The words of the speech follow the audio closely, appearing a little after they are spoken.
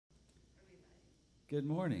Good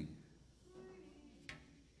morning.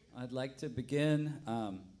 I'd like to begin,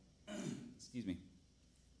 excuse me,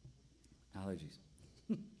 allergies.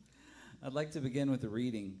 I'd like to begin with a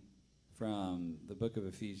reading from the book of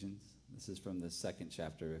Ephesians. This is from the second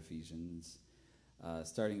chapter of Ephesians,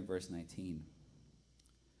 starting at verse 19.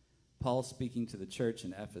 Paul, speaking to the church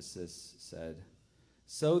in Ephesus, said,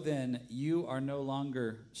 "So then, you are no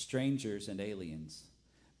longer strangers and aliens,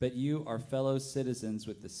 but you are fellow citizens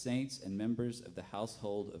with the saints and members of the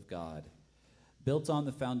household of God, built on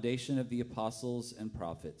the foundation of the apostles and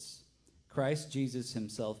prophets, Christ Jesus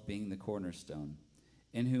himself being the cornerstone,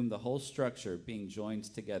 in whom the whole structure, being joined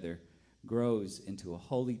together, grows into a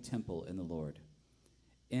holy temple in the Lord.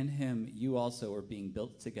 In him you also are being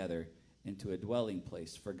built together into a dwelling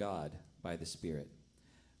place for God by the Spirit."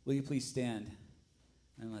 Will you please stand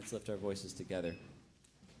and let's lift our voices together.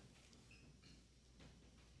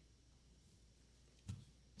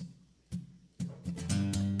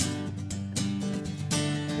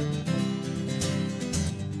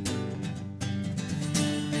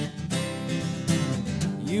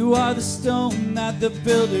 You are the stone that the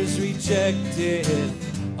builders rejected,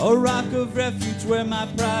 a rock of refuge where my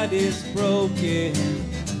pride is broken,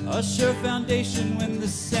 a sure foundation when the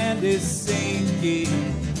sand is sinking,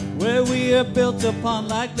 where we are built upon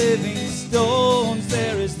like living stones.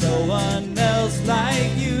 There is no one else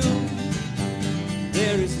like you.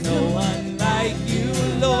 There is no one like you,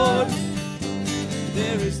 Lord.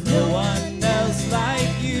 There is no one else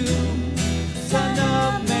like you. Son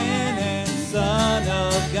of man and Son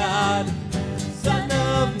of God, Son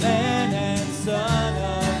of man and Son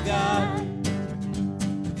of God.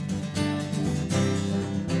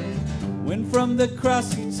 When from the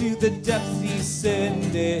cross you to the depths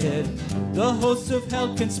descended, the hosts of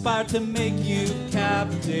hell conspired to make you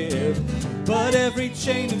captive. But every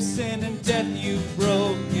chain of sin and death you've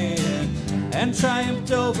broken, and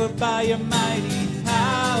triumphed over by your mighty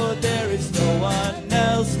power. There is no one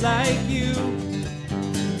else like you.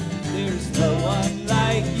 There's no one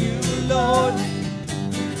like you, Lord.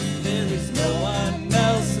 There is no one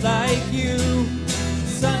else like you.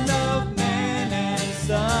 Son of man and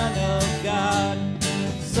Son of God,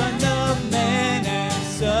 Son of man and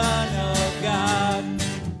Son of God.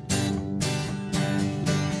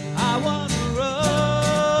 I want to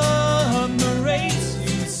run the race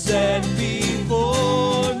you set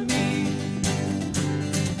before me,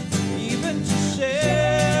 even to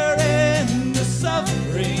share in the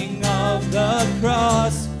suffering of the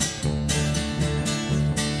cross,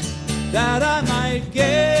 that I might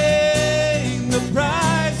gain the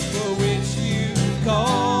prize for which you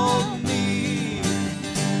called me,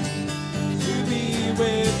 to be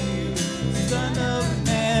with you, Son of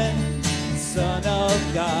man, Son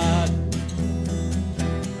of God,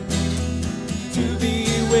 to be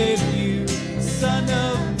with you, Son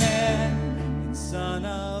of man, Son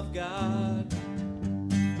of God.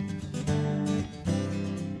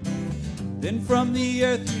 Then from the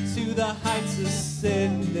earth you to the heights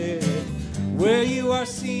ascended, where you are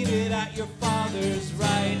seated at your Father's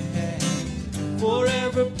right hand,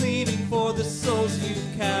 forever pleading for the souls you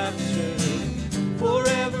captured,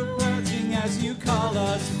 forever purging as you call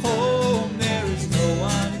us home. There is no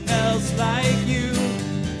one else like you.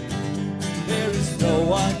 There is no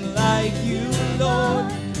one like you,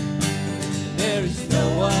 Lord. There is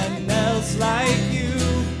no one else like you.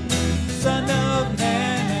 Son of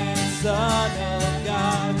man and Son of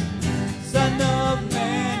God, Son of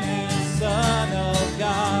man and Son of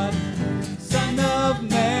God, Son of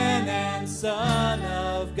man and Son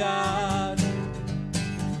of God.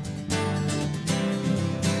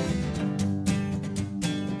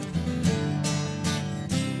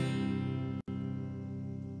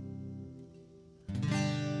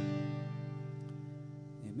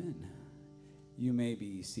 Amen. You may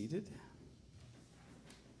be seated.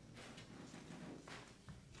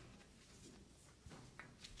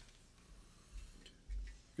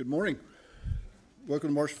 Good morning. Welcome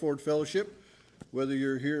to March Forward Fellowship. Whether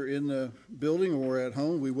you're here in the building or at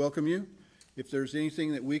home, we welcome you. If there's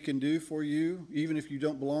anything that we can do for you, even if you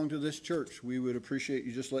don't belong to this church, we would appreciate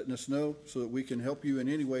you just letting us know so that we can help you in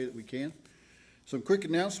any way that we can. Some quick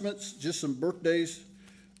announcements, just some birthdays.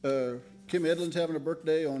 Kim Edlin's having a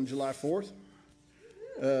birthday on July 4th.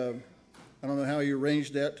 I don't know how you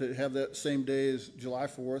arranged that to have that same day as July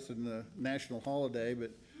 4th and the national holiday, but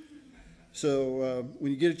so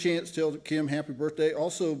when you get a chance, tell Kim happy birthday.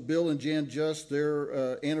 Also, Bill and Jan Just,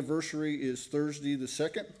 their anniversary is Thursday the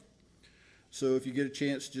 2nd. So if you get a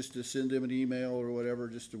chance just to send them an email or whatever,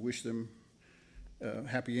 just to wish them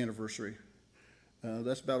happy anniversary.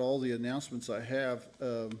 That's about all the announcements I have.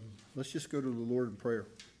 Let's just go to the Lord in prayer.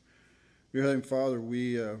 Dear Heavenly Father,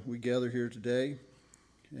 we gather here today,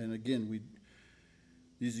 and again,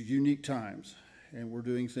 these are unique times, and we're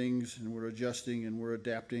doing things, and we're adjusting, and we're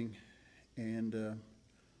adapting, and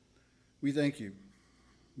we thank you.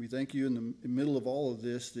 We thank you in the middle of all of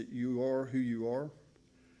this that you are who you are,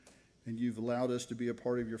 and you've allowed us to be a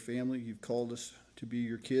part of your family. You've called us to be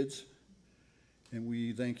your kids, and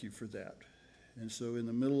we thank you for that. And so in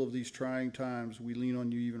the middle of these trying times, we lean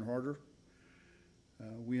on you even harder.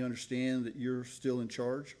 We understand that you're still in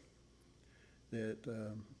charge, that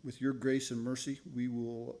with your grace and mercy, we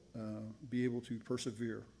will be able to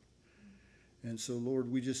persevere. And so,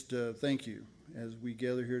 Lord, we just thank you as we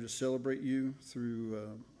gather here to celebrate you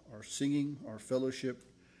through our singing, our fellowship,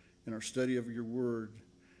 and our study of your word,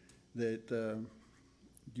 that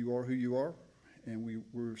you are who you are, and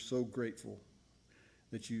we're so grateful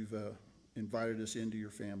that you've invited us into your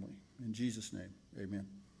family. In Jesus' name, amen.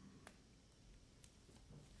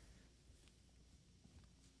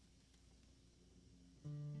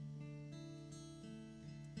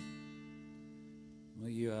 Will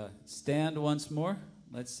you stand once more?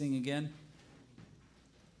 Let's sing again.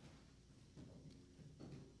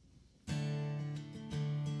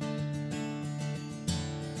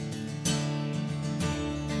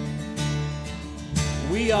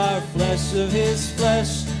 We are flesh of his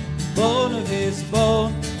flesh, bone of his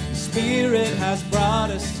bone. The Spirit has brought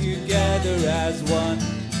us together as one.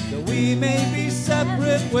 Though we may be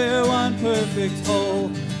separate, we're one perfect whole.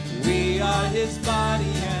 We are his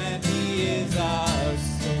body and he is our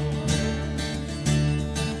soul.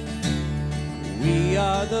 We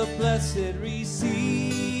are the blessed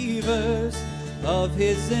receivers of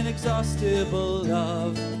his inexhaustible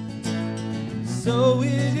love. So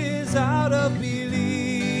it is out of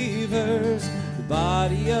believers the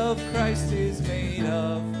body of Christ is made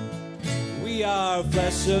of. We are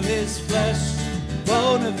flesh of his flesh,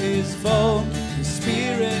 bone of his bone. The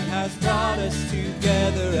Spirit has brought us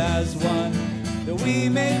together as one. Though we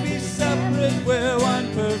may be separate, we're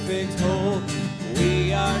one perfect whole.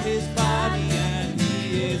 We are his body and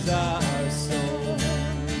he is our soul.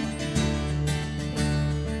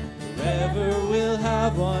 Forever we'll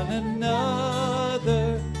have one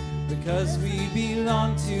another, because we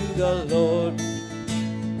belong to the Lord.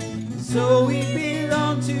 So we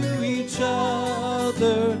belong to each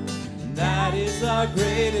other, and that is our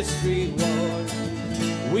greatest reward.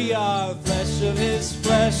 We are flesh of his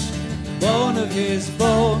flesh, bone of his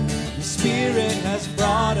bone. The Spirit has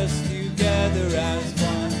brought us together as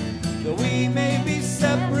one. Though we may be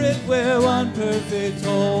separate, we're one perfect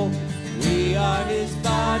whole. We are his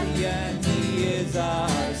body and he is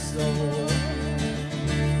our soul.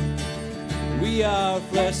 We are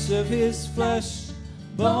flesh of his flesh,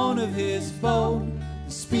 bone of his bone.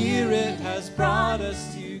 The Spirit has brought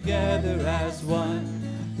us together as one.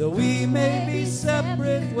 Though we may be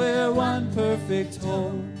separate, we're one perfect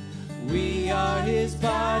whole. We are his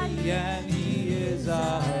body and he is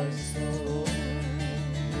our soul.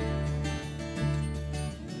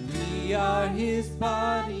 We are his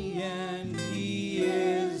body and he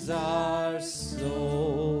is our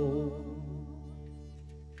soul.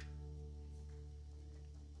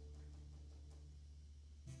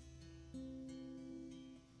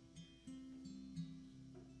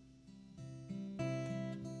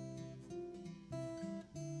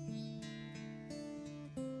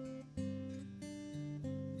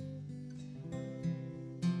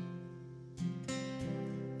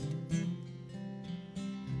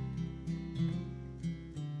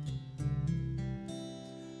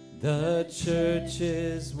 The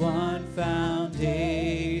church's one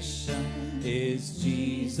foundation is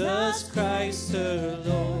Jesus Christ her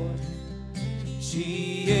Lord.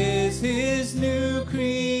 She is his new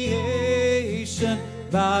creation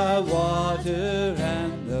by water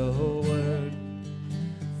and the word.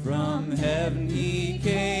 From heaven he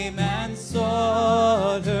came and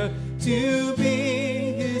sought her to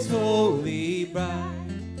be his holy bride.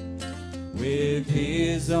 With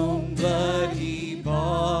his own blood he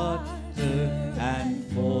bought her, and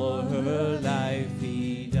for her life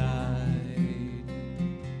he died.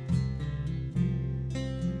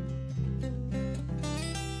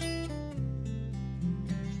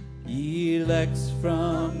 Elects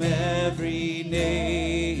from every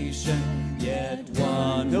nation, yet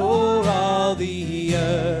one o'er all the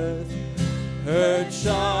earth. Her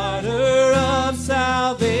charter of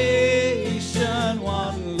salvation,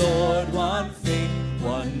 one Lord, one faith,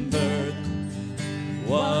 one birth,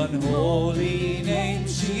 one holy name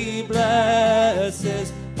she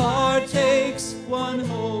blesses, partakes one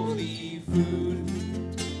holy food,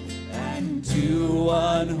 and to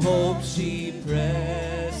one hope she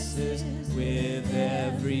presses with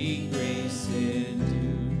every grace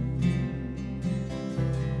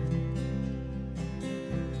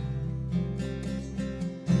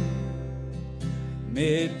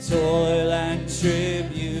Mid toil and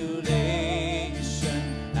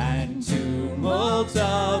tribulation and tumult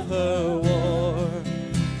of her war,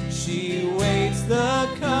 she waits the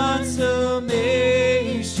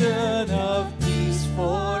consummation of peace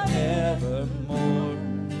forevermore,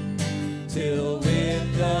 till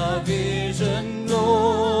with the vision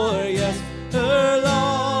glorious her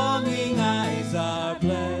longing eyes are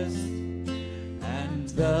blessed, and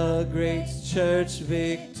the great church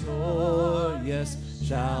victorious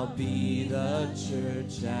shall be the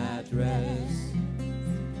church at rest.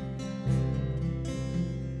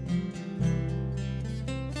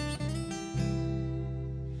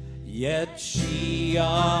 Yet she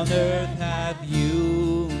on earth hath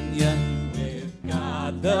union with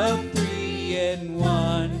God the Three in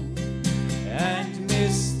One, and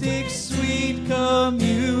mystic sweet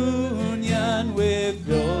communion with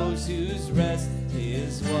those whose rest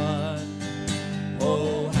is won.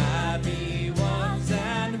 Oh, happy ones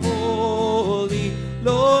and holy,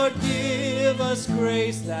 Lord, give us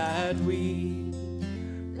grace that we,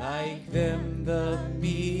 like them, the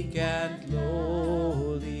meek and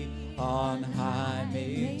lowly, on high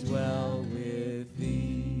may dwell with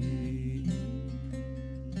thee.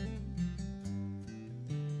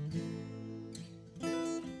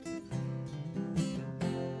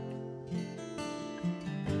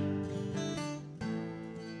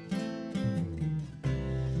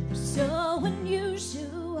 So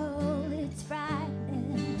unusual, it's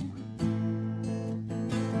frightening.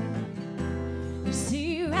 You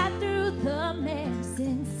see right through the mess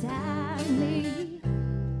inside me.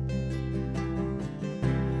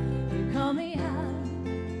 You call me out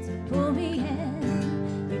to pull me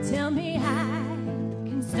in. You tell me I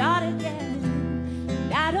can start again.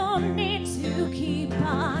 And I don't need to keep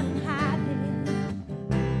on hiding.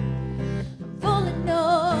 I'm fully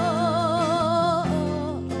known.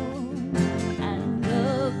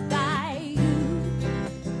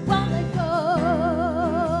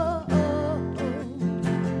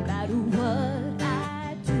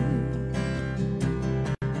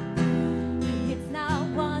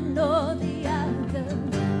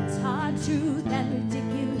 Truth and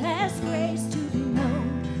ridiculous grace to be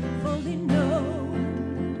known, fully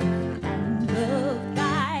known, and loved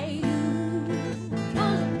by you.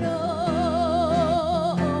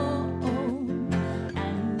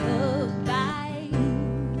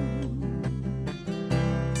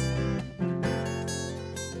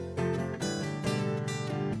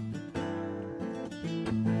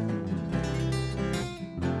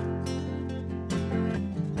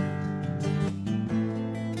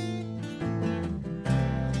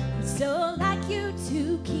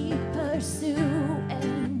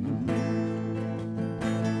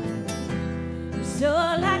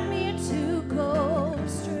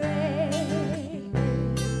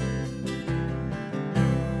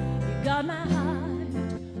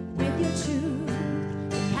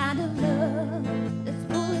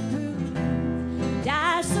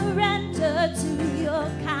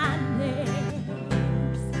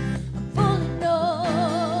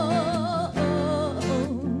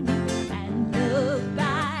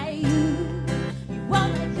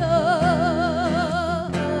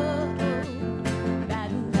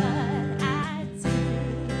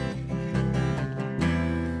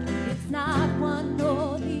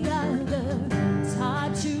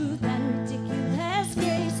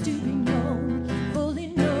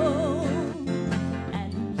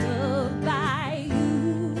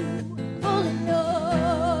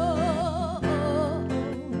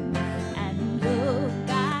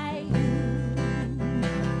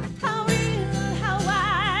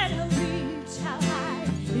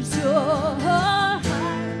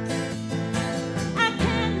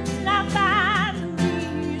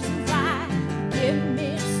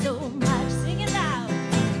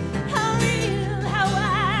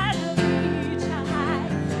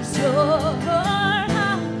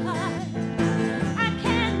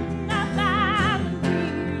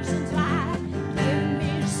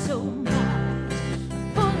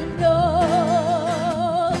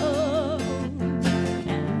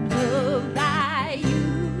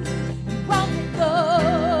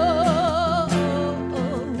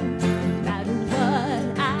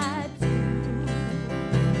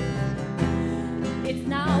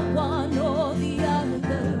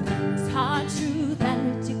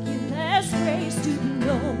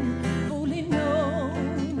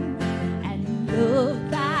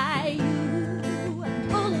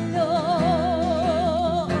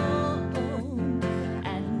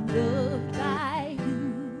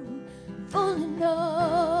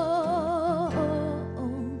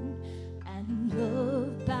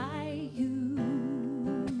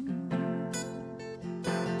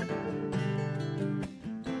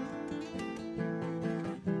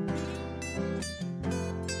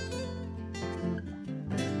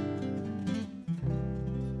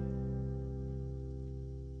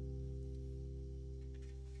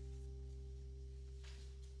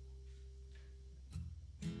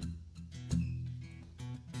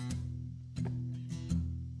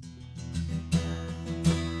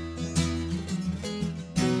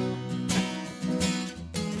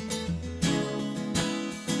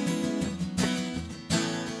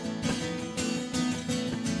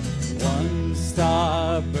 One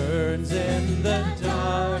star burns in the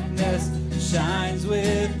darkness, shines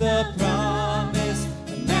with the promise,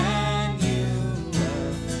 Emmanuel.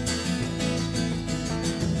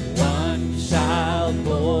 One child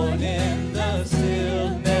born in the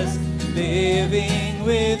stillness, living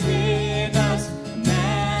within us,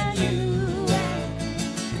 Emmanuel.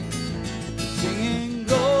 Singing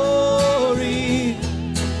glory,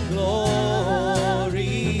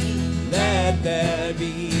 glory, let there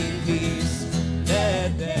be peace,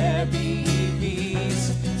 let there be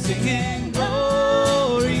peace. Singing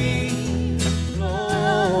glory,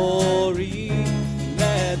 glory,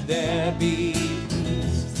 let there be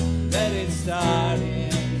peace. Let it start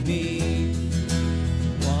in me.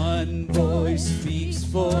 One voice speaks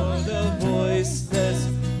for the voiceless,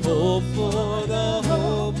 hope for the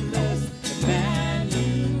hopeless,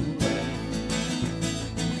 Emmanuel.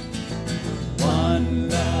 One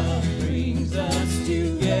love brings us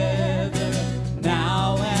together,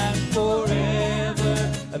 now and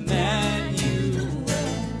forever, Emmanuel.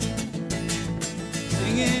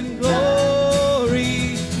 Singing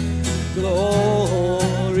glory,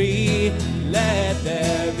 glory, let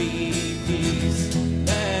there be peace,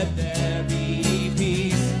 let there be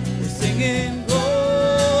peace. We're singing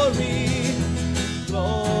glory,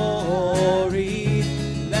 glory,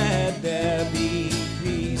 let there be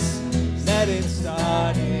peace. Let it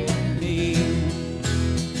start in me.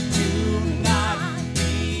 Do not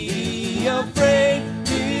be afraid,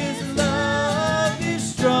 His love is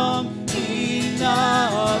strong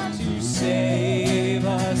enough to save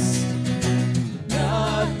us.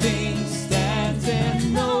 Nothing stands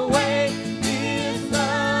in the way, His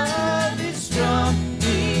love is strong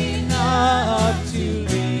enough to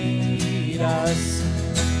lead us.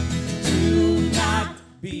 Do not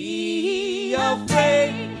be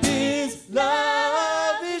afraid, His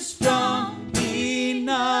love is strong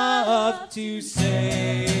enough to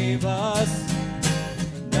save us.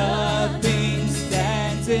 Nothing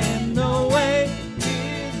stands in the way,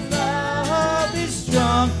 His love is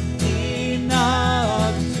strong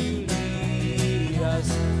enough to lead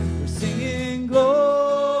us. We're singing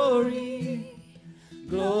glory,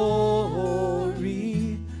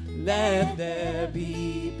 glory, let there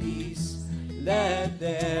be peace, let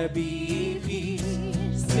there be peace.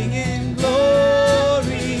 Singing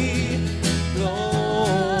glory,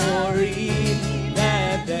 glory,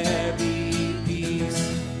 let there be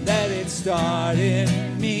peace. Let it start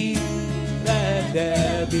in me, let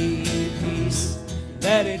there be peace.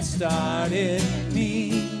 Let it start in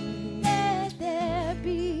me. Let there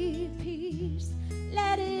be peace.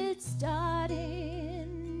 Let it start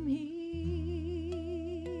in me.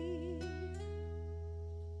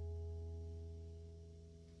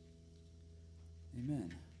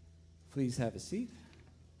 Amen. Please have a seat.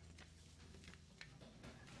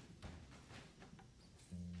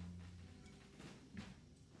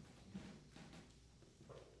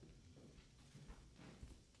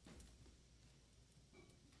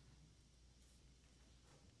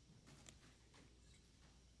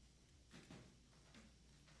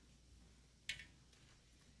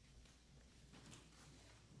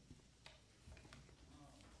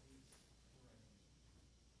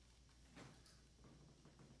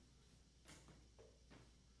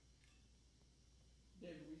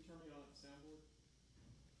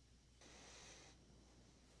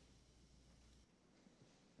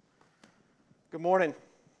 Good morning.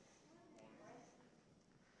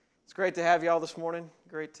 It's great to have you all this morning.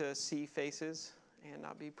 Great to see faces and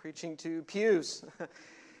not be preaching to pews.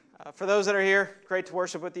 For those that are here, great to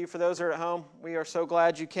worship with you. For those that are at home, we are so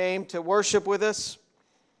glad you came to worship with us.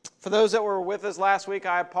 For those that were with us last week,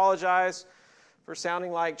 I apologize for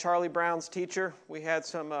sounding like Charlie Brown's teacher. We had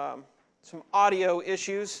some audio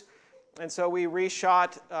issues, and so we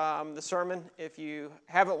reshot the sermon. If you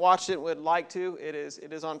haven't watched it and would like to, it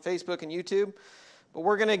is on Facebook and YouTube. But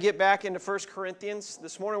we're going to get back into 1 Corinthians.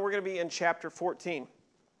 This morning we're going to be in chapter 14.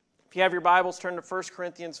 If you have your Bibles, turn to 1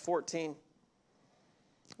 Corinthians 14.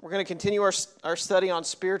 We're going to continue our study on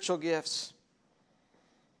spiritual gifts.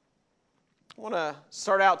 I want to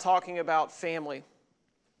start out talking about family.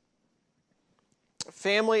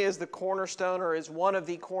 Family is the cornerstone, or is one of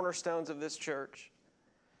the cornerstones of this church.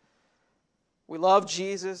 We love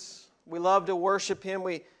Jesus. We love to worship Him.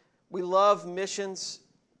 We love missions,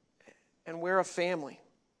 and we're a family.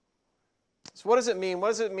 So what does it mean? What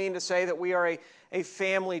does it mean to say that we are a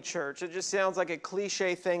family church? It just sounds like a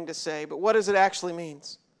cliche thing to say, but what does it actually mean?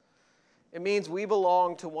 It means we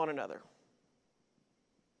belong to one another.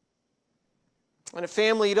 In a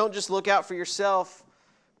family, you don't just look out for yourself,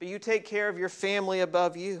 but you take care of your family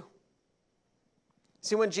above you.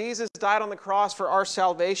 See, when Jesus died on the cross for our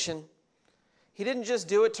salvation, He didn't just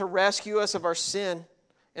do it to rescue us of our sin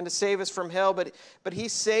and to save us from hell, but He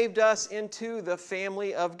saved us into the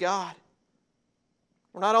family of God.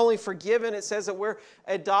 We're not only forgiven, it says that we're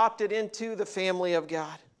adopted into the family of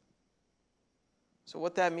God. So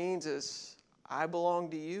what that means is I belong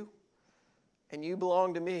to you and you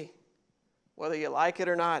belong to me, whether you like it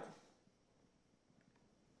or not.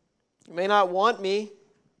 You may not want me,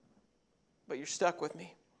 but you're stuck with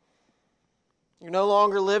me. You're no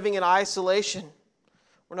longer living in isolation.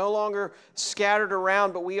 We're no longer scattered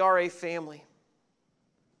around, but we are a family.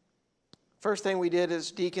 First thing we did as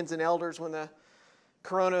deacons and elders when the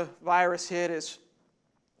coronavirus hit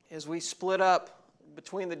is we split up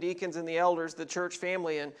between the deacons and the elders, the church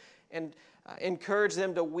family, and encourage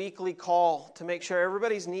them to weekly call to make sure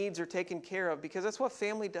everybody's needs are taken care of, because that's what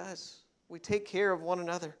family does. We take care of one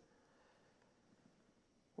another.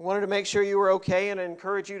 We wanted to make sure you were okay and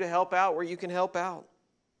encourage you to help out where you can help out.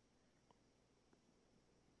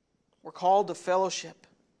 We're called to fellowship.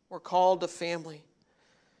 We're called to family.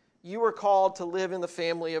 You are called to live in the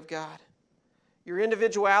family of God. Your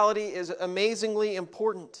individuality is amazingly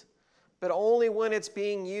important, but only when it's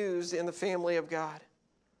being used in the family of God.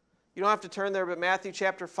 You don't have to turn there, but Matthew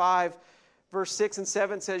chapter 5, verse 6 and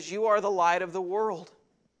 7 says, "You are the light of the world."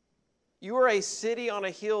 You are a city on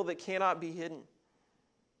a hill that cannot be hidden.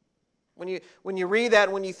 When you read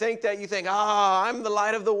that, when you think that, you think, I'm the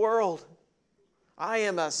light of the world. I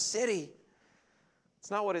am a city.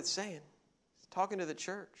 It's not what it's saying. It's talking to the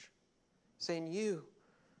church. Saying you,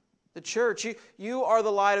 the church, you are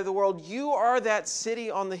the light of the world. You are that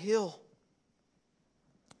city on the hill.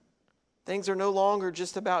 Things are no longer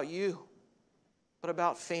just about you, but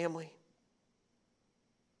about family.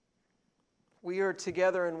 We are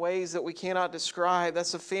together in ways that we cannot describe.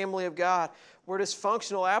 That's the family of God. We're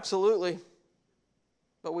dysfunctional, absolutely,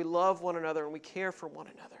 but we love one another and we care for one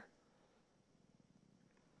another.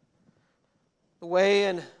 The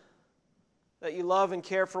way that you love and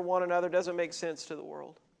care for one another doesn't make sense to the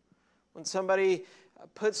world. When somebody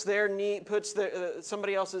puts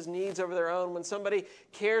somebody else's needs over their own, when somebody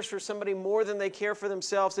cares for somebody more than they care for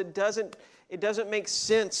themselves, it doesn't make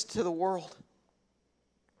sense to the world.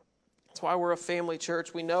 That's why we're a family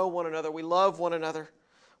church. We know one another. We love one another.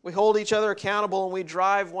 We hold each other accountable, and we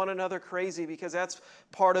drive one another crazy, because that's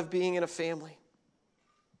part of being in a family.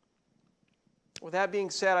 With that being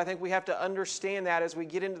said, I think we have to understand that as we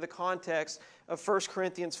get into the context of 1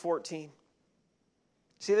 Corinthians 14.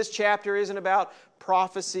 See, this chapter isn't about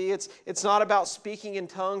prophecy. It's not about speaking in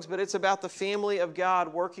tongues, but it's about the family of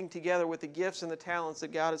God working together with the gifts and the talents that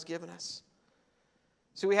God has given us.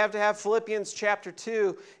 So we have to have Philippians chapter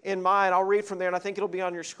 2 in mind. I'll read from there, and I think it'll be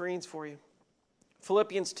on your screens for you.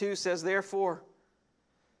 Philippians 2 says, "Therefore,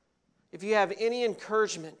 if you have any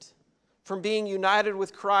encouragement from being united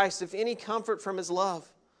with Christ, if any comfort from His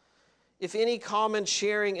love, if any common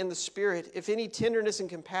sharing in the Spirit, if any tenderness and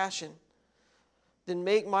compassion, then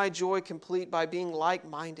make my joy complete by being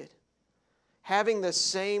like-minded, having the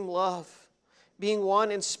same love, being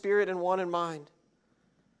one in spirit and one in mind."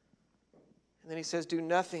 And then he says, "Do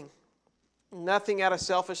nothing out of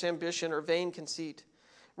selfish ambition or vain conceit.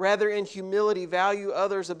 Rather, in humility, value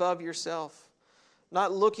others above yourself,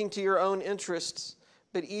 not looking to your own interests,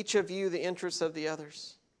 but each of you the interests of the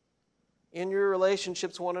others. In your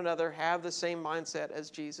relationships with one another, have the same mindset as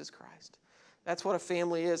Jesus Christ." That's what a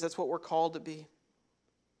family is. That's what we're called to be.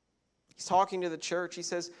 He's talking to the church. He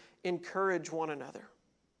says, encourage one another.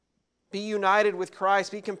 Be united with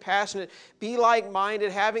Christ. Be compassionate. Be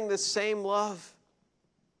like-minded, having the same love.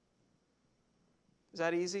 Is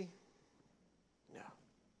that easy? No.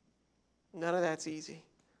 None of that's easy.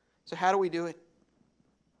 So how do we do it?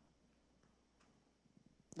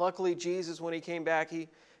 Luckily, Jesus, when He came back, He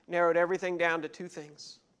narrowed everything down to two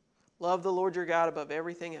things. Love the Lord your God above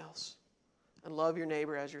everything else, and love your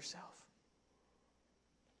neighbor as yourself.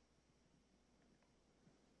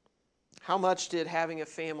 How much did having a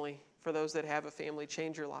family, for those that have a family,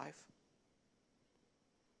 change your life?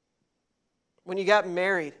 When you got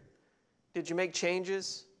married, did you make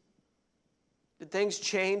changes? Did things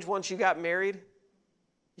change once you got married?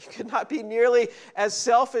 You could not be nearly as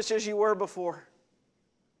selfish as you were before.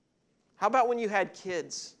 How about when you had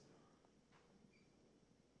kids?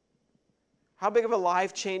 How big of a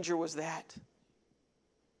life changer was that?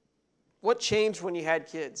 What changed when you had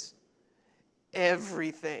kids?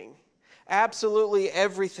 Everything. Absolutely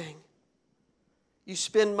everything. You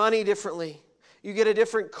spend money differently. You get a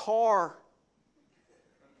different car.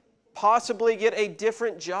 Possibly get a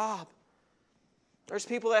different job. There's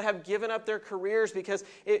people that have given up their careers because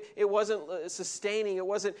it wasn't sustaining. It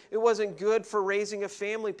wasn't good for raising a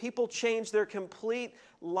family. People change their complete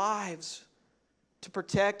lives to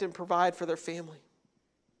protect and provide for their family.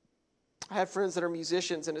 I have friends that are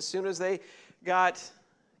musicians, and as soon as they got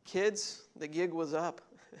kids, the gig was up.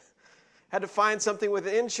 Had to find something with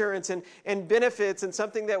insurance and benefits and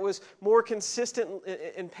something that was more consistent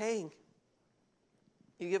in paying.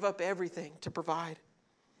 You give up everything to provide.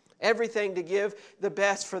 Everything to give the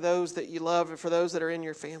best for those that you love and for those that are in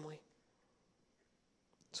your family.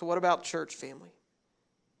 So what about church family?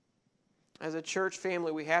 As a church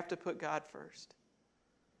family, we have to put God first.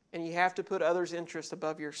 And you have to put others' interests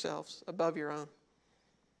above yourselves, above your own.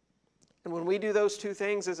 And when we do those two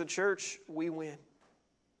things as a church, we win.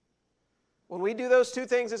 When we do those two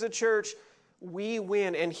things as a church, we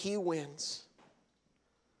win and He wins.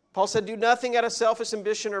 Paul said, do nothing out of selfish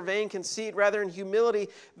ambition or vain conceit. Rather, in humility,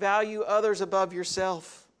 value others above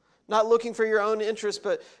yourself. Not looking for your own interest,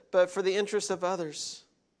 but for the interest of others.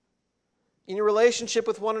 In your relationship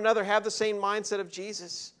with one another, have the same mindset of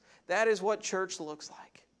Jesus. That is what church looks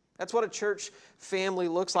like. That's what a church family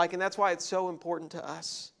looks like, and that's why it's so important to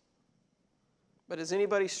us. But does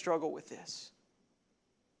anybody struggle with this?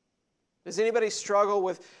 Does anybody struggle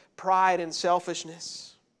with pride and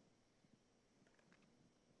selfishness?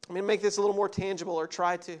 I'm going to make this a little more tangible, or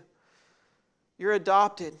try to. You're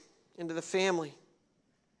adopted into the family,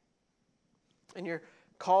 and you're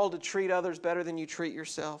called to treat others better than you treat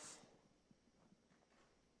yourself.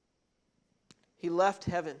 He left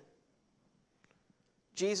heaven.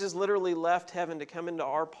 Jesus literally left heaven to come into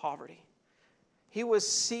our poverty. He was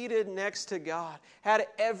seated next to God, had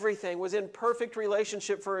everything, was in perfect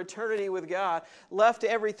relationship for eternity with God, left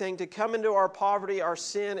everything to come into our poverty, our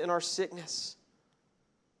sin, and our sickness,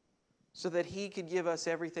 so that He could give us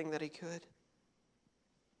everything that He could.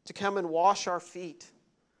 To come and wash our feet.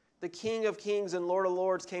 The King of Kings and Lord of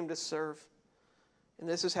Lords came to serve. And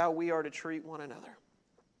this is how we are to treat one another.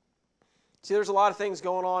 See, there's a lot of things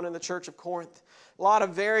going on in the church of Corinth. A lot of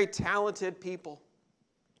very talented people.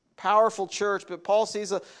 Powerful church, but Paul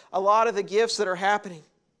sees a lot of the gifts that are happening.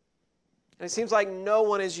 And it seems like no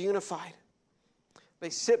one is unified. They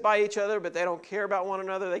sit by each other, but they don't care about one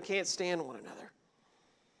another. They can't stand one another.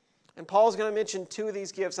 And Paul's going to mention two of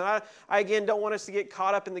these gifts. And I again don't want us to get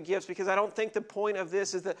caught up in the gifts, because I don't think the point of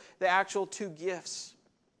this is the actual two gifts.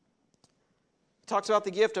 He talks about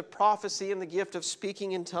the gift of prophecy and the gift of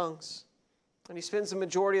speaking in tongues. And he spends the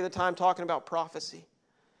majority of the time talking about prophecy.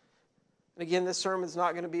 And again, this sermon is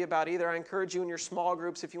not going to be about either. I encourage you in your small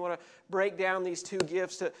groups, if you want to break down these two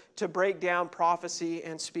gifts, to break down prophecy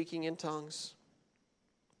and speaking in tongues.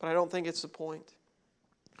 But I don't think it's the point.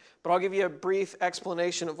 But I'll give you a brief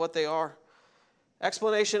explanation of what they are.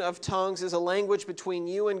 Explanation of tongues is a language between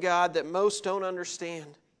you and God that most don't understand.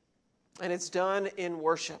 And it's done in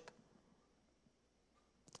worship.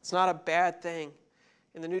 It's not a bad thing.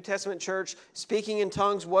 In the New Testament church, speaking in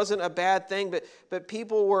tongues wasn't a bad thing, but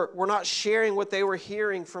people were not sharing what they were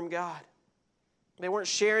hearing from God. They weren't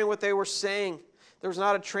sharing what they were saying. There was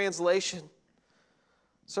not a translation.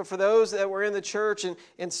 So for those that were in the church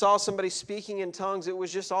and saw somebody speaking in tongues, it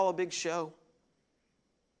was just all a big show.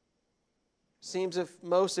 Seems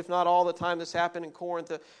if not all the time this happened in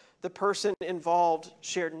Corinth, the person involved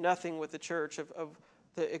shared nothing with the church of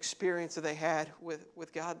the experience that they had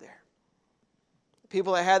with God there.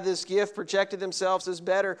 People that had this gift projected themselves as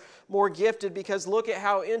better, more gifted, because look at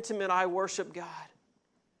how intimate I worship God.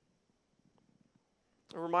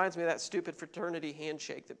 It reminds me of that stupid fraternity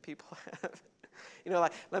handshake that people have.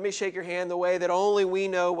 Like, let me shake your hand the way that only we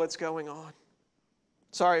know what's going on.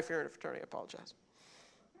 Sorry if you're in a fraternity, I apologize.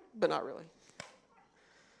 But not really.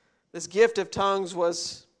 This gift of tongues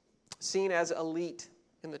was seen as elite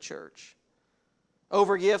in the church,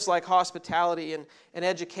 over gifts like hospitality and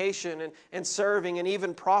education and serving and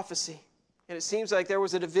even prophecy. And it seems like there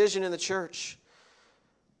was a division in the church.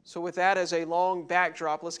 So with that as a long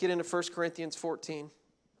backdrop, let's get into 1 Corinthians 14.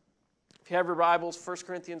 If you have your Bibles, 1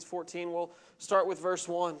 Corinthians 14, we'll start with verse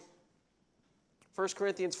 1. 1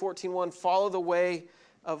 Corinthians 14:1, follow the way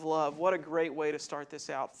of love. What a great way to start this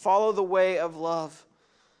out. Follow the way of love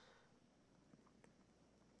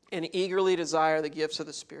and eagerly desire the gifts of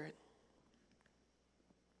the Spirit.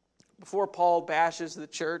 Before Paul bashes the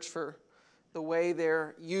church for the way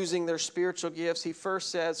they're using their spiritual gifts, he first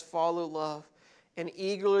says, follow love and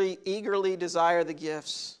eagerly desire the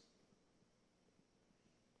gifts.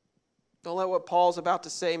 Don't let what Paul's about to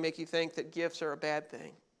say make you think that gifts are a bad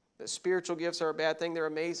thing, that spiritual gifts are a bad thing. They're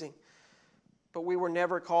amazing. But we were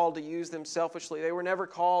never called to use them selfishly. They were never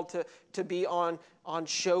called to be on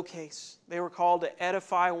showcase. They were called to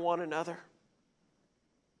edify one another.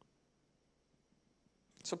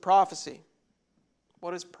 So prophecy.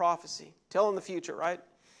 What is prophecy? Telling the future, right?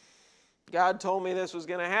 God told me this was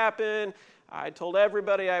going to happen. I told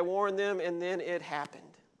everybody, I warned them, and then it happened.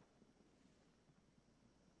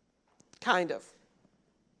 Kind of.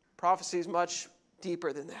 Prophecy is much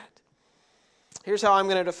deeper than that. Here's how I'm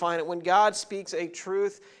going to define it. When God speaks a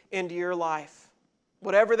truth into your life,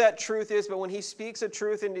 whatever that truth is, but when He speaks a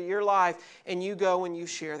truth into your life and you go and you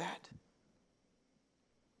share that.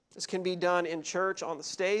 This can be done in church on the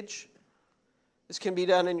stage. This can be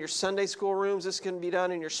done in your Sunday school rooms. This can be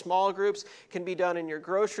done in your small groups. It can be done in your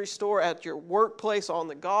grocery store, at your workplace, on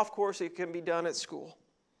the golf course. It can be done at school.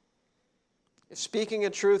 If speaking a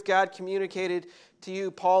truth God communicated to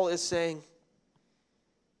you, Paul is saying,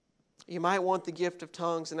 you might want the gift of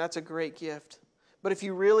tongues, and that's a great gift. But if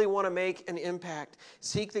you really want to make an impact,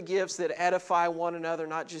 seek the gifts that edify one another,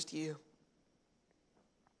 not just you.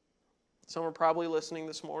 Some are probably listening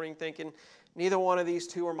this morning thinking, neither one of these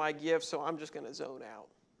two are my gifts, so I'm just going to zone out.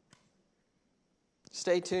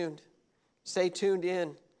 Stay tuned. Stay tuned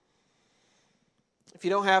in. If you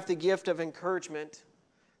don't have the gift of encouragement,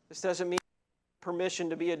 this doesn't mean permission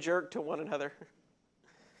to be a jerk to one another.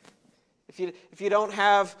 If you don't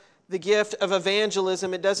have the gift of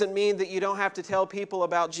evangelism, it doesn't mean that you don't have to tell people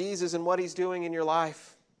about Jesus and what He's doing in your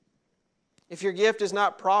life. If your gift is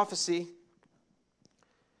not prophecy,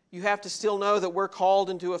 you have to still know that we're called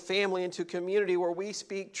into a family, into a community where we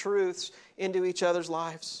speak truths into each other's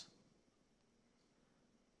lives.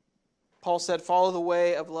 Paul said, follow the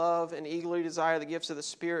way of love and eagerly desire the gifts of the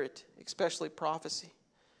Spirit, especially prophecy.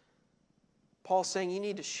 Paul's saying you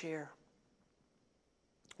need to share.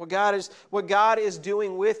 What God is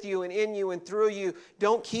doing with you and in you and through you,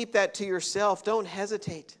 don't keep that to yourself. Don't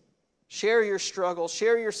hesitate. Share your struggles,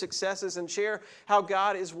 share your successes, and share how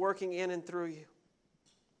God is working in and through you.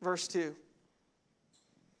 Verse 2.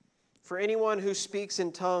 For anyone who speaks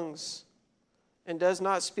in tongues and does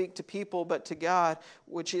not speak to people but to God,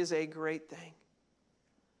 which is a great thing.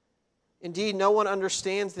 Indeed, no one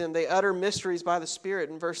understands them. They utter mysteries by the Spirit,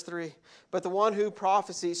 in verse 3. But the one who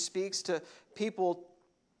prophesies speaks to people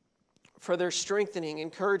for their strengthening,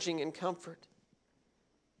 encouraging, and comfort.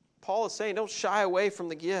 Paul is saying, don't shy away from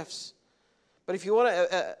the gifts. But if you want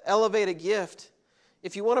to elevate a gift,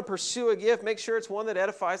 if you want to pursue a gift, make sure it's one that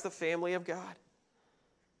edifies the family of God.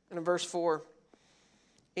 And in verse 4,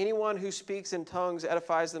 anyone who speaks in tongues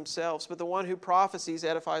edifies themselves, but the one who prophesies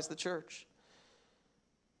edifies the church.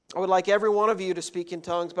 I would like every one of you to speak in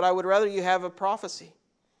tongues, but I would rather you have a prophecy.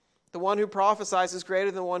 The one who prophesies is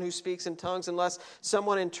greater than the one who speaks in tongues unless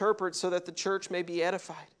someone interprets so that the church may be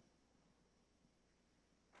edified.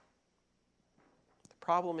 The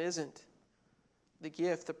problem isn't the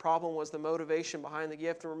gift. The problem was the motivation behind the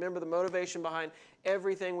gift. And remember, the motivation behind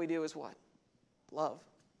everything we do is what? Love.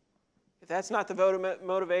 If that's not the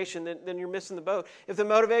motivation, then you're missing the boat. If the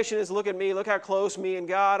motivation is, look at me, look how close me and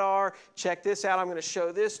God are, check this out, I'm going to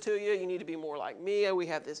show this to you, you need to be more like me, we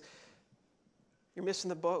have this. You're missing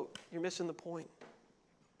the boat. You're missing the point.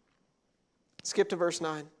 Skip to verse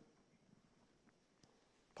 9.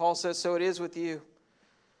 Paul says, so it is with you.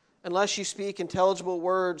 Unless you speak intelligible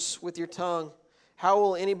words with your tongue, how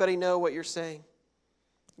will anybody know what you're saying?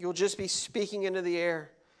 You'll just be speaking into the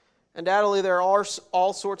air. Undoubtedly, there are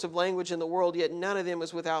all sorts of language in the world, yet none of them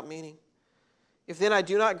is without meaning. If then I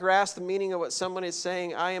do not grasp the meaning of what someone is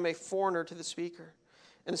saying, I am a foreigner to the speaker,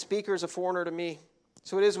 and the speaker is a foreigner to me.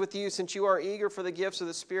 So it is with you, since you are eager for the gifts of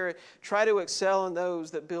the Spirit, try to excel in those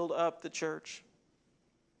that build up the church.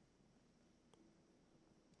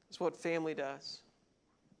 That's what family does.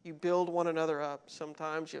 You build one another up.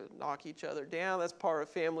 Sometimes you knock each other down. That's part of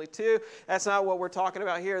family too. That's not what we're talking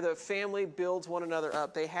about here. The family builds one another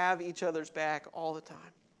up. They have each other's back all the time,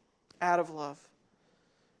 out of love.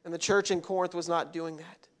 And the church in Corinth was not doing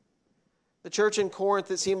that. The church in Corinth,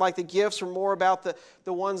 it seemed like the gifts were more about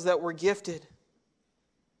the ones that were gifted,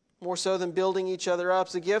 more so than building each other up.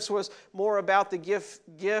 The gifts was more about the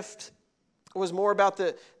gift was more about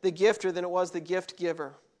the gifter than it was the gift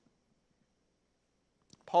giver.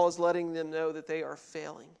 Paul is letting them know that they are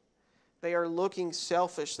failing. They are looking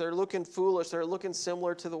selfish. They're looking foolish. They're looking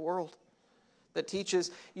similar to the world that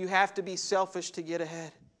teaches you have to be selfish to get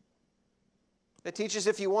ahead. That teaches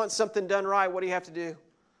if you want something done right, what do you have to do?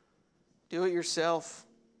 Do it yourself.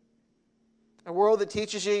 A world that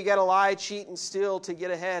teaches you got to lie, cheat, and steal to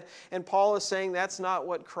get ahead. And Paul is saying that's not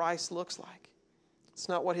what Christ looks like. It's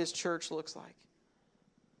not what his church looks like.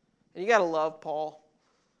 And you got to love Paul.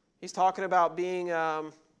 He's talking about being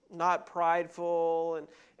not prideful,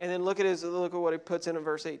 and then look at what he puts in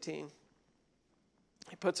verse 18.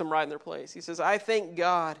 He puts them right in their place. He says, I thank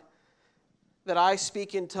God that I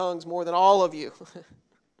speak in tongues more than all of you.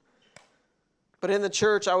 But in the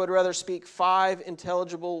church, I would rather speak 5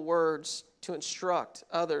 intelligible words to instruct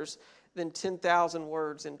others than 10,000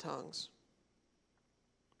 words in tongues.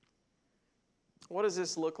 What does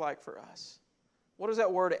this look like for us? What does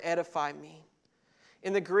that word edify mean?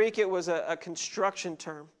 In the Greek, it was a construction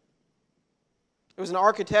term. It was an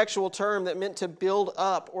architectural term that meant to build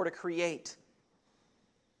up or to create.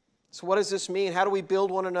 So what does this mean? How do we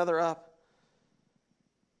build one another up?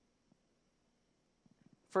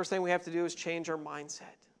 First thing we have to do is change our mindset.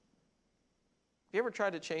 Have you ever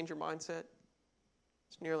tried to change your mindset?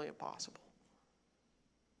 It's nearly impossible.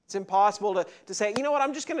 It's impossible to say, you know what,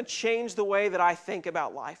 I'm just going to change the way that I think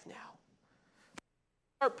about life now.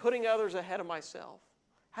 Start putting others ahead of myself.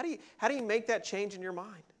 How do you make that change in your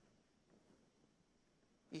mind?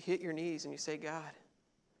 You hit your knees and you say, God,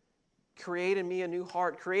 create in me a new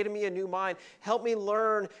heart. Create in me a new mind. Help me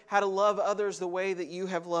learn how to love others the way that you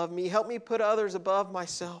have loved me. Help me put others above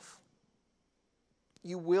myself.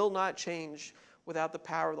 You will not change without the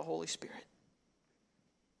power of the Holy Spirit.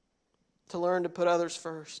 To learn to put others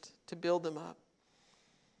first, to build them up.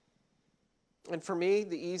 And for me,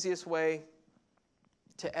 the easiest way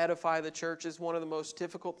to edify the church is one of the most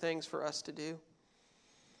difficult things for us to do,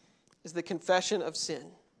 is the confession of sin.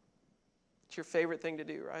 It's your favorite thing to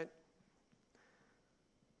do, right?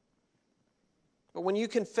 But when you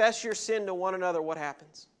confess your sin to one another, what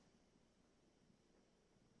happens?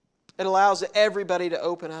 It allows everybody to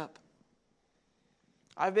open up.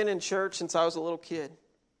 I've been in church since I was a little kid.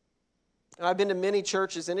 And I've been to many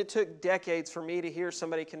churches, and it took decades for me to hear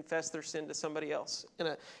somebody confess their sin to somebody else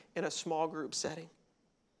in a small group setting.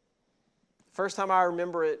 First time I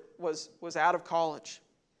remember it was out of college.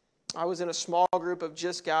 I was in a small group of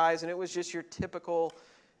just guys, and it was just your typical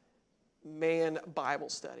man Bible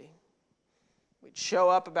study. We'd show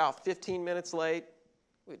up about 15 minutes late.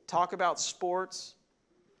 We'd talk about sports.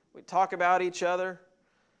 We'd talk about each other.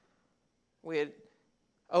 We had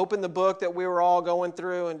opened the book that we were all going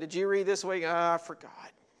through, and did you read this week? I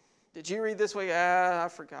forgot. Did you read this week? I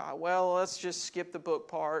forgot. Well, let's just skip the book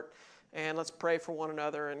part, and let's pray for one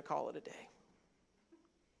another and call it a day.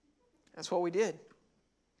 That's what we did.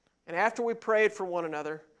 And after we prayed for one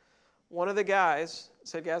another, one of the guys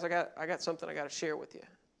said, guys, I got something I got to share with you.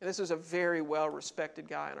 And this was a very well-respected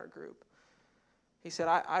guy in our group. He said,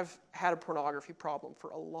 I've had a pornography problem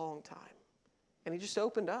for a long time. And he just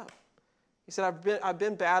opened up. He said, I've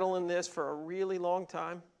been battling this for a really long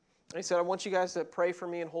time. And he said, I want you guys to pray for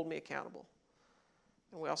me and hold me accountable.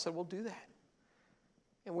 And we all said, we'll do that.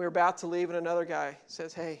 And we were about to leave, and another guy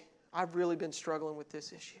says, hey, I've really been struggling with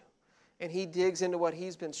this issue. And he digs into what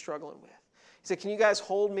he's been struggling with. He said, can you guys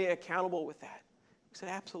hold me accountable with that? We said,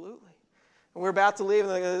 absolutely. And we're about to leave,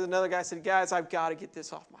 and another guy said, guys, I've got to get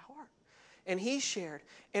this off my heart. And he shared.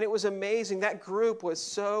 And it was amazing. That group was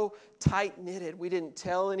so tight-knitted. We didn't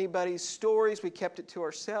tell anybody's stories. We kept it to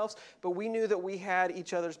ourselves. But we knew that we had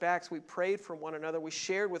each other's backs. We prayed for one another. We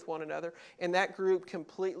shared with one another. And that group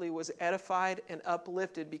completely was edified and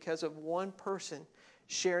uplifted because of one person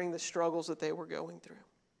sharing the struggles that they were going through.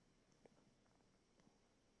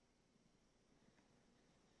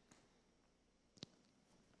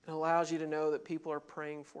 It allows you to know that people are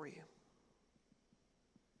praying for you.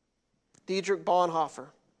 Dietrich Bonhoeffer,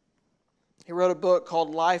 he wrote a book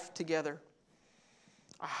called Life Together.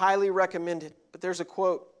 I highly recommend it, but there's a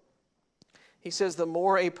quote. He says, the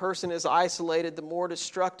more a person is isolated, the more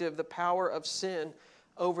destructive the power of sin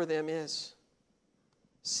over them is.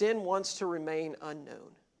 Sin wants to remain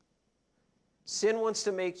unknown. Sin wants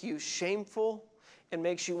to make you shameful and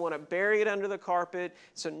makes you want to bury it under the carpet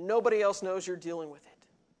so nobody else knows you're dealing with it.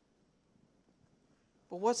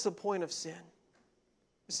 But what's the point of sin?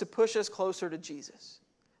 It's to push us closer to Jesus.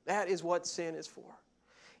 That is what sin is for.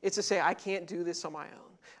 It's to say, I can't do this on my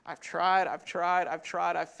own. I've tried,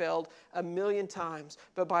 I've failed a million times.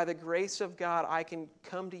 But by the grace of God, I can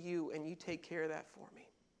come to you and you take care of that for me.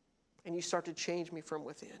 And you start to change me from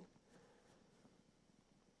within.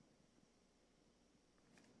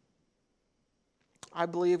 I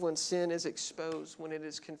believe when sin is exposed, when it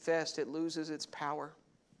is confessed, it loses its power.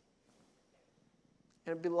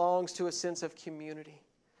 And it belongs to a sense of community.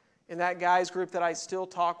 In that guys group that I still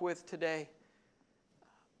talk with today,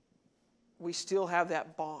 we still have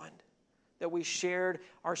that bond that we shared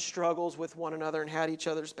our struggles with one another and had each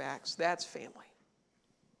other's backs. That's family.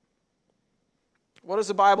 What does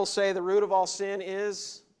the Bible say? The root of all sin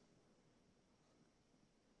is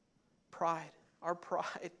pride. Our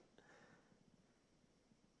pride.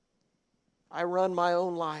 I run my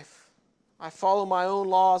own life. I follow my own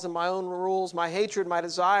laws and my own rules. My hatred, my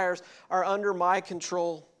desires are under my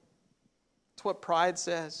control. That's what pride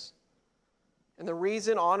says. And the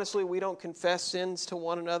reason, honestly, we don't confess sins to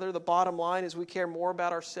one another, the bottom line is we care more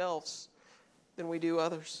about ourselves than we do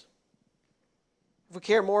others. If we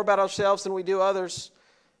care more about ourselves than we do others,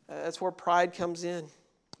 that's where pride comes in.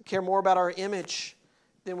 We care more about our image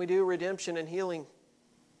than we do redemption and healing.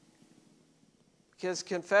 Because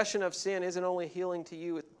confession of sin isn't only healing to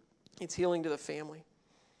you, it's healing to the family.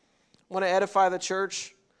 Want to edify the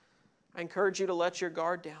church? I encourage you to let your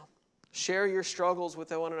guard down. Share your struggles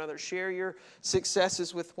with one another. Share your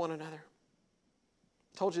successes with one another.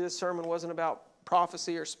 I told you this sermon wasn't about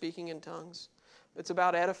prophecy or speaking in tongues. It's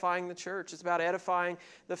about edifying the church. It's about edifying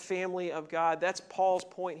the family of God. That's Paul's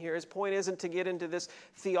point here. His point isn't to get into this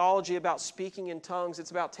theology about speaking in tongues.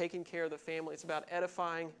 It's about taking care of the family. It's about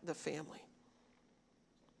edifying the family.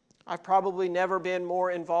 I've probably never been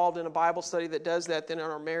more involved in a Bible study that does that than in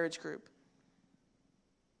our marriage group.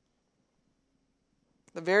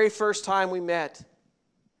 The very first time we met,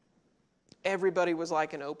 everybody was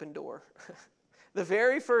like an open door. The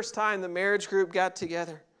very first time the marriage group got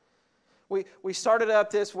together, we started up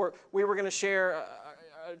this where we were going to share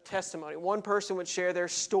a testimony. One person would share their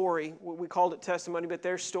story. We called it testimony, but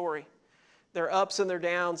their story. Their ups and their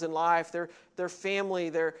downs in life, their family,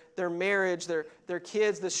 their marriage, their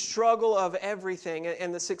kids, the struggle of everything,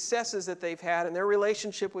 and the successes that they've had, and their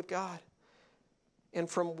relationship with God. And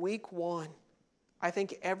from week one, I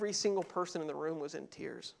think every single person in the room was in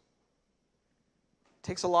tears. It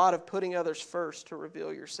takes a lot of putting others first to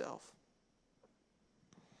reveal yourself.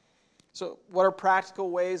 So what are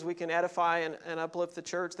practical ways we can edify and uplift the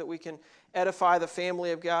church, that we can edify the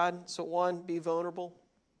family of God? So 1, be vulnerable.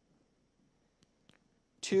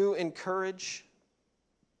 2, encourage.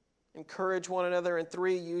 Encourage one another. And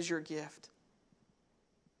 3, use your gift.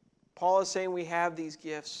 Paul is saying we have these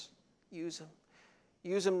gifts. Use them.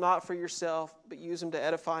 Use them not for yourself, but use them to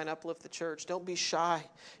edify and uplift the church. Don't be shy.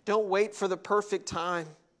 Don't wait for the perfect time.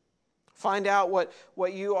 Find out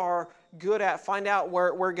what you are good at. Find out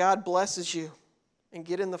where God blesses you, and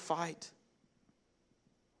get in the fight.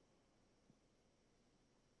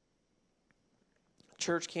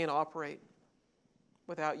 Church can't operate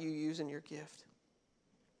without you using your gift.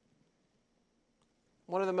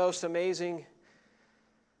 One of the most amazing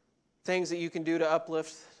things that you can do to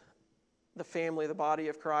uplift the family, the body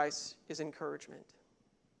of Christ, is encouragement.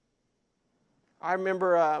 I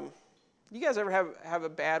remember, you guys ever have a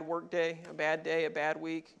bad work day, a bad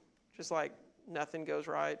week? Just like nothing goes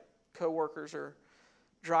right. Coworkers are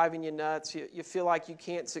driving you nuts. You feel like you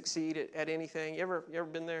can't succeed at anything. You ever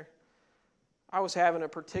been there? I was having a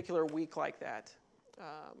particular week like that.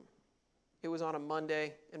 It was on a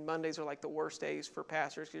Monday, and Mondays are like the worst days for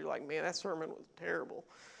pastors, because you're like, man, that sermon was terrible.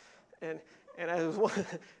 And it was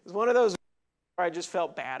one of those where I just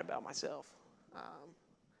felt bad about myself.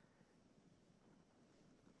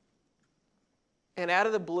 And out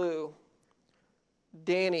of the blue,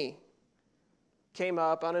 Danny came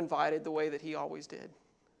up uninvited the way that he always did.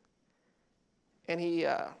 And he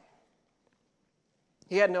had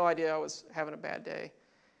no idea I was having a bad day.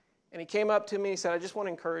 And he came up to me and he said, I just want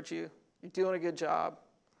to encourage you. You're doing a good job.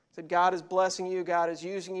 He said, God is blessing you. God is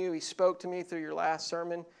using you. He spoke to me through your last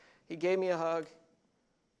sermon. He gave me a hug.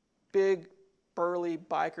 Big, burly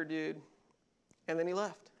biker dude. And then he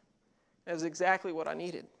left. It was exactly what I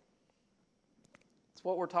needed. It's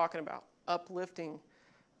what we're talking about. Uplifting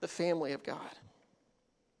the family of God.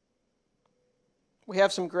 We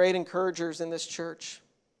have some great encouragers in this church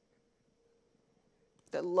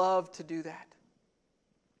that love to do that.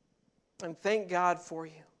 And thank God for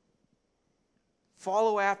you.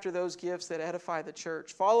 Follow after those gifts that edify the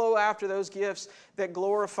church. Follow after those gifts that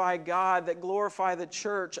glorify God, that glorify the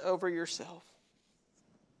church over yourself.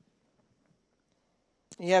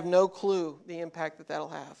 You have no clue the impact that that'll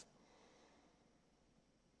have.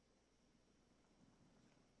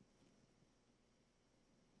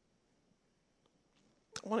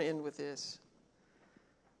 I want to end with this.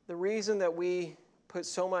 The reason that we put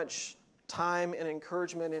so much time and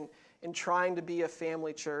encouragement in trying to be a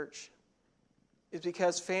family church is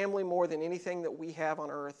because family, more than anything that we have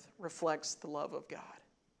on earth, reflects the love of God.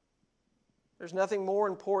 There's nothing more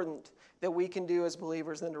important that we can do as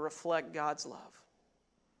believers than to reflect God's love.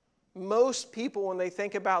 Most people, when they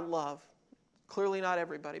think about love, clearly not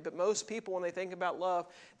everybody, but most people, when they think about love,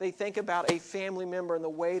 they think about a family member and the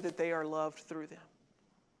way that they are loved through them.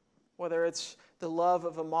 Whether it's the love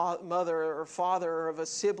of a mother or father or of a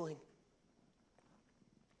sibling.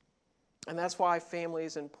 And that's why family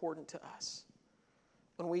is important to us.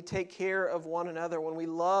 When we take care of one another, when we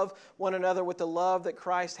love one another with the love that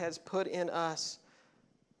Christ has put in us,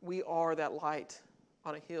 we are that light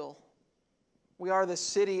on a hill. We are the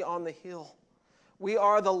city on the hill. We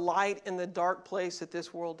are the light in the dark place that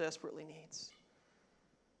this world desperately needs.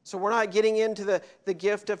 So we're not getting into the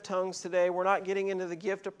gift of tongues today. We're not getting into the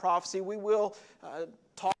gift of prophecy. We will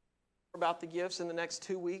talk about the gifts in the next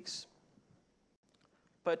 2 weeks.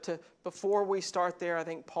 But before we start there, I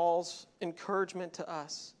think Paul's encouragement to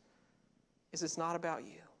us is it's not about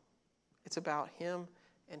you. It's about him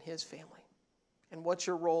and his family. And what's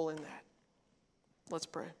your role in that? Let's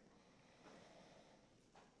pray.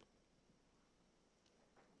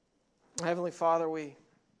 Heavenly Father, we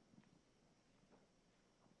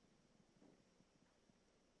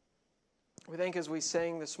think as we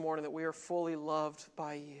sang this morning that we are fully loved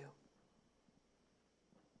by you.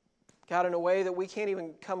 God, in a way that we can't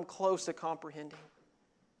even come close to comprehending.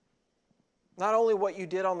 Not only what you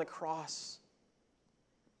did on the cross,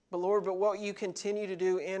 but Lord, but what you continue to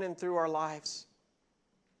do in and through our lives.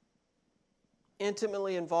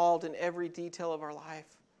 Intimately involved in every detail of our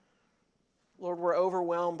life. Lord, we're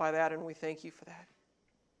overwhelmed by that, and we thank you for that.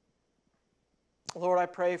 Lord, I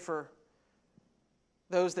pray for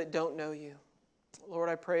those that don't know you. Lord,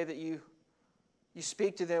 I pray that you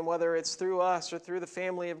speak to them, whether it's through us or through the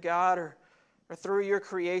family of God or through your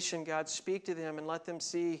creation, God. Speak to them and let them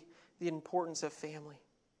see the importance of family,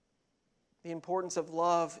 the importance of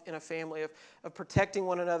love in a family, of protecting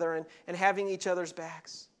one another and having each other's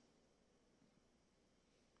backs.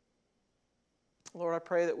 Lord, I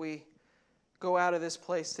pray that we go out of this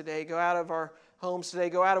place today, go out of our homes today,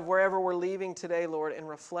 go out of wherever we're leaving today, Lord, and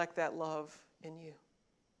reflect that love in you.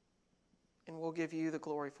 And we'll give you the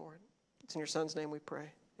glory for it. It's in your Son's name we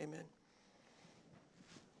pray. Amen.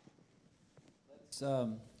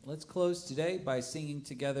 Let's close today by singing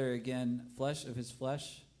together again, Flesh of his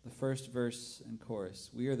flesh, the first verse and chorus.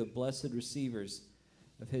 We are the blessed receivers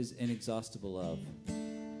of his inexhaustible love.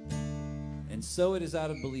 And so it is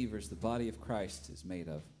out of believers the body of Christ is made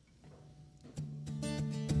of.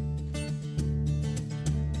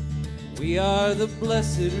 We are the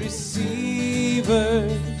blessed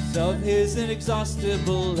receivers of his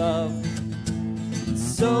inexhaustible love. And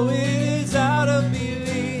so it is out of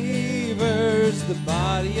believers the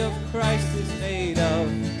body of Christ is made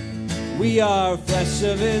of. We are flesh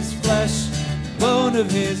of his flesh, bone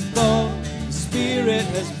of his bone. The Spirit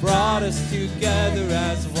has brought us together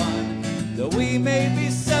as one. Though we may be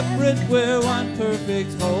separate, we're one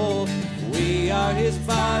perfect whole. We are his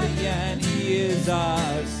body and he is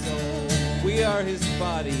our soul. We are his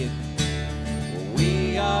body.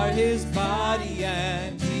 We are his body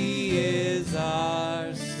and he is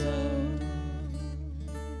our soul.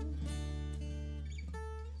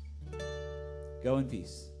 Go in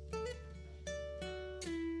peace.